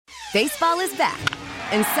Baseball is back,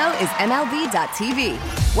 and so is MLB.tv.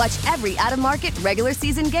 Watch every out-of-market regular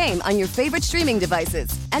season game on your favorite streaming devices,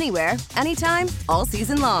 anywhere, anytime, all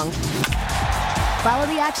season long. Follow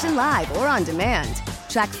the action live or on demand.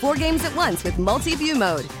 Track 4 games at once with multi-view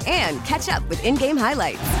mode and catch up with in-game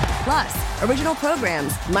highlights. Plus, original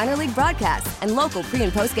programs, minor league broadcasts, and local pre-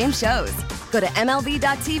 and post-game shows. Go to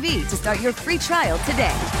MLB.tv to start your free trial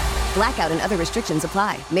today. Blackout and other restrictions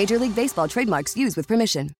apply. Major League Baseball trademarks used with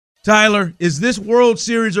permission. Tyler, is this World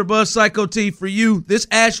Series or bust, Psycho T, for you? This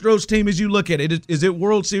Astros team, as you look at it, is it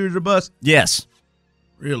World Series or bust? Yes.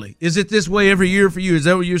 Really? Is it this way every year for you? Is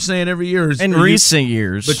that what you're saying every year? In recent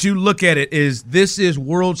years. But you look at it, this is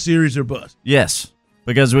World Series or bust? Yes.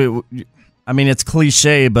 Because, it's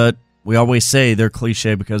cliche, but we always say they're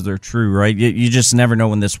cliche because they're true, right? You just never know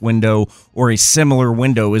when this window or a similar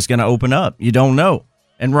window is going to open up. You don't know.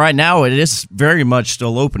 And right now, it is very much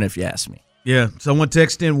still open, if you ask me. Yeah, someone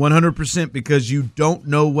text in 100% because you don't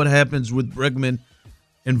know what happens with Bregman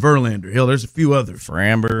and Verlander. Hell, there's a few others.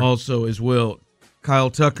 Framber. Also as well. Kyle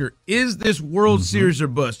Tucker, is this World Series or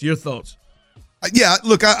bust? Your thoughts? Yeah,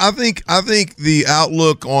 look, I think the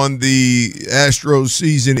outlook on the Astros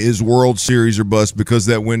season is World Series or bust because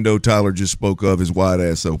that window Tyler just spoke of is wide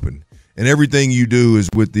ass open. And everything you do is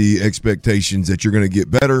with the expectations that you're going to get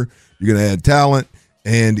better, you're going to add talent,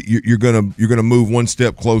 and you're gonna move one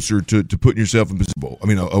step closer to putting yourself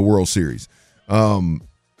in a World Series.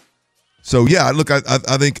 So yeah, look,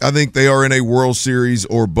 I think they are in a World Series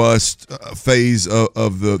or bust phase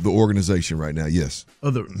of the organization right now. Yes.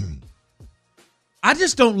 I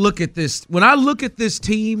just don't look at this when I look at this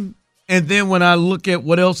team, and then when I look at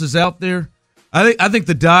what else is out there. I think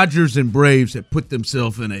the Dodgers and Braves have put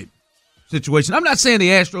themselves in a situation. I'm not saying the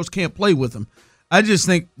Astros can't play with them. I just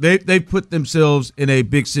think they put themselves in a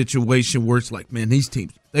big situation where it's like, man, these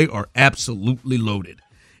teams, they are absolutely loaded.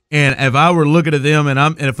 And if I were looking at them,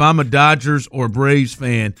 and if I'm a Dodgers or Braves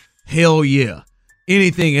fan, hell yeah.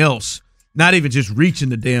 Anything else, not even just reaching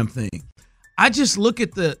the damn thing. I just look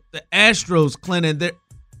at the Astros, Clint, and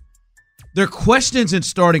their questions in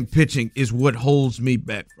starting pitching is what holds me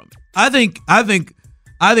back from it. I think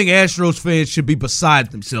Astros fans should be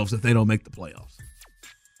beside themselves if they don't make the playoffs.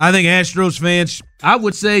 I think Astros fans, I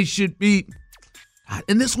would say, should be,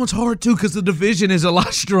 and this one's hard too because the division is a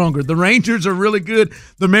lot stronger. The Rangers are really good.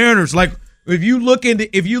 The Mariners, like if you look at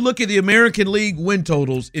the American League win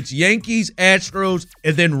totals, it's Yankees, Astros,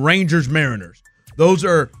 and then Rangers, Mariners. Those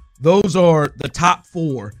are the top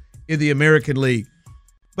 4 in the American League.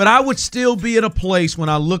 But I would still be in a place when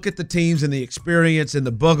I look at the teams and the experience and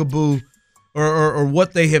the bugaboo or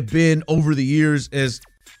what they have been over the years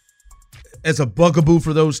as a bugaboo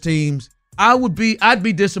for those teams. I'd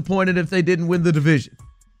be disappointed if they didn't win the division.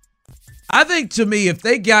 I think, to me, if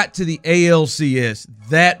they got to the ALCS,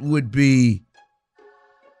 that would be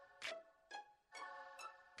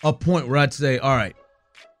a point where I'd say, all right,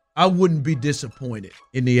 I wouldn't be disappointed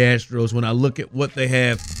in the Astros when I look at what they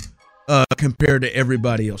have compared to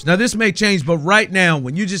everybody else. Now, this may change, but right now,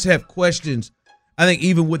 when you just have questions, I think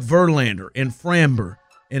even with Verlander and Framber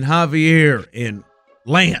and Javier and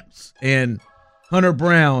Lance and Hunter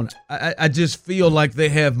Brown, I just feel like they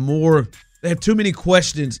have too many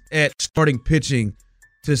questions at starting pitching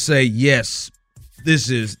to say, yes, this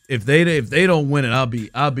is, if they don't win it, I'll be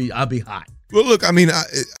hot. Well, look, I mean,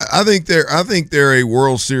 I think they're a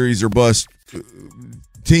World Series or bust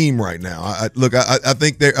team right now. I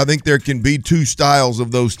think there can be two styles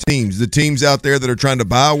of those teams. The teams out there that are trying to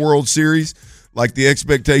buy a World Series, like the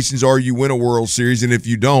expectations are you win a World Series, and if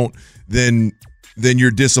you don't, then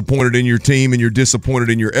you're disappointed in your team and you're disappointed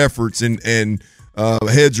in your efforts, and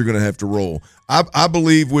heads are going to have to roll. I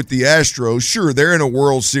believe with the Astros, sure, they're in a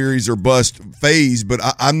World Series or bust phase, but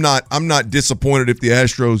I'm not disappointed if the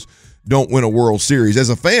Astros don't win a World Series. As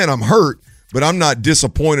a fan, I'm hurt, but I'm not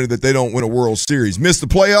disappointed that they don't win a World Series. Miss the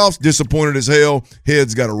playoffs, disappointed as hell,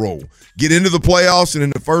 heads got to roll. Get into the playoffs, and in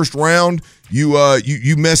the first round, you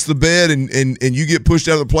mess the bed and you get pushed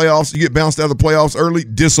out of the playoffs, you get bounced out of the playoffs early,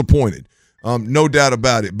 disappointed. No doubt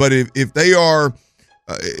about it. But if they are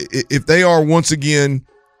once again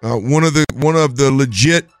one of the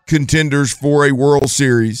legit contenders for a World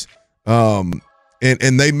Series,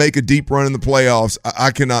 and they make a deep run in the playoffs,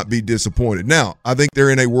 I cannot be disappointed. Now, I think they're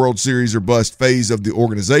in a World Series or bust phase of the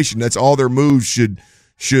organization. That's all their moves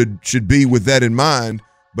should be with that in mind.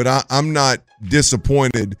 But I'm not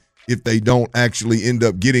disappointed if they don't actually end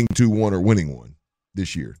up getting to one or winning one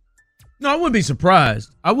this year. No, I wouldn't be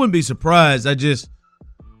surprised. I just,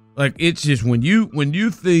 like, it's just when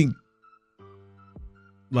you think,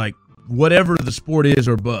 like, whatever the sport is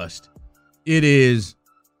or bust, it is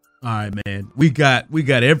All right, man. We got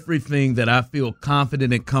everything that I feel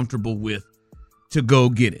confident and comfortable with to go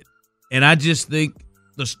get it. And I just think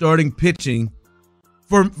the starting pitching,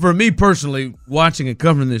 for me personally, watching and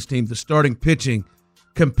covering this team, the starting pitching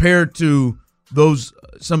compared to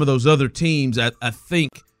some of those other teams, I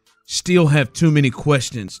think still have too many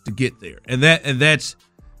questions to get there. And that's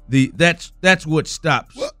what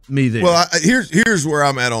stops me there. Well, here's where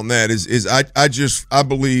I'm at on that is I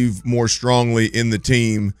believe more strongly in the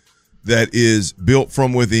team that is built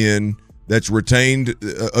from within, that's retained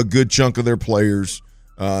a good chunk of their players,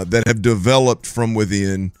 that have developed from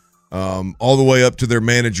within, all the way up to their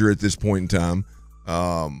manager at this point in time.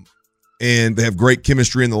 And they have great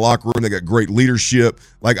chemistry in the locker room. They got great leadership.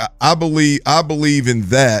 Like I believe in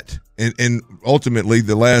that. And ultimately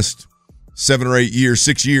the last 7 or 8 years,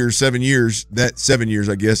 6 years, 7 years, that 7 years,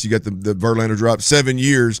 I guess you got the Verlander drop, 7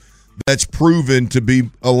 years, that's proven to be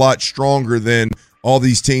a lot stronger than all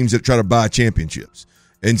these teams that try to buy championships.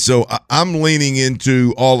 And so I'm leaning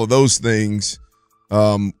into all of those things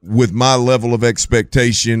with my level of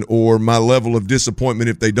expectation or my level of disappointment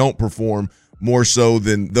if they don't perform, more so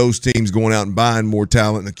than those teams going out and buying more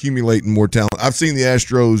talent and accumulating more talent. I've seen the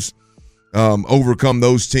Astros overcome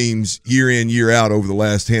those teams year in, year out over the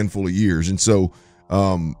last handful of years. And so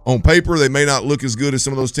on paper, they may not look as good as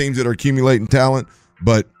some of those teams that are accumulating talent,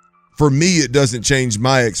 but for me, it doesn't change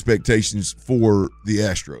my expectations for the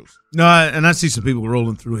Astros. No, and I see some people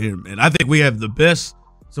rolling through here, man. I think we have the best.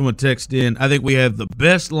 Someone texted in. I think we have the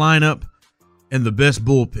best lineup and the best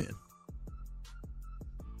bullpen.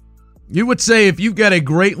 You would say if you've got a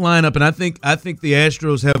great lineup, and I think the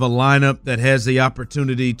Astros have a lineup that has the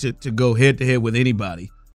opportunity to go head-to-head with anybody.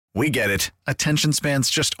 We get it. Attention spans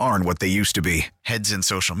just aren't what they used to be. Heads in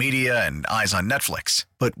social media and eyes on Netflix.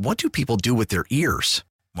 But what do people do with their ears?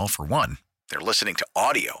 Well, for one, they're listening to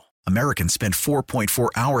audio. Americans spend 4.4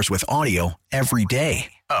 hours with audio every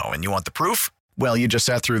day. Oh, and you want the proof? Well, you just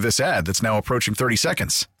sat through this ad that's now approaching 30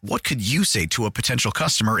 seconds. What could you say to a potential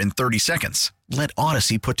customer in 30 seconds? Let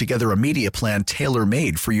Odyssey put together a media plan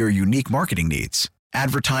tailor-made for your unique marketing needs.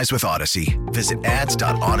 Advertise with Odyssey. Visit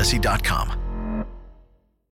ads.odyssey.com.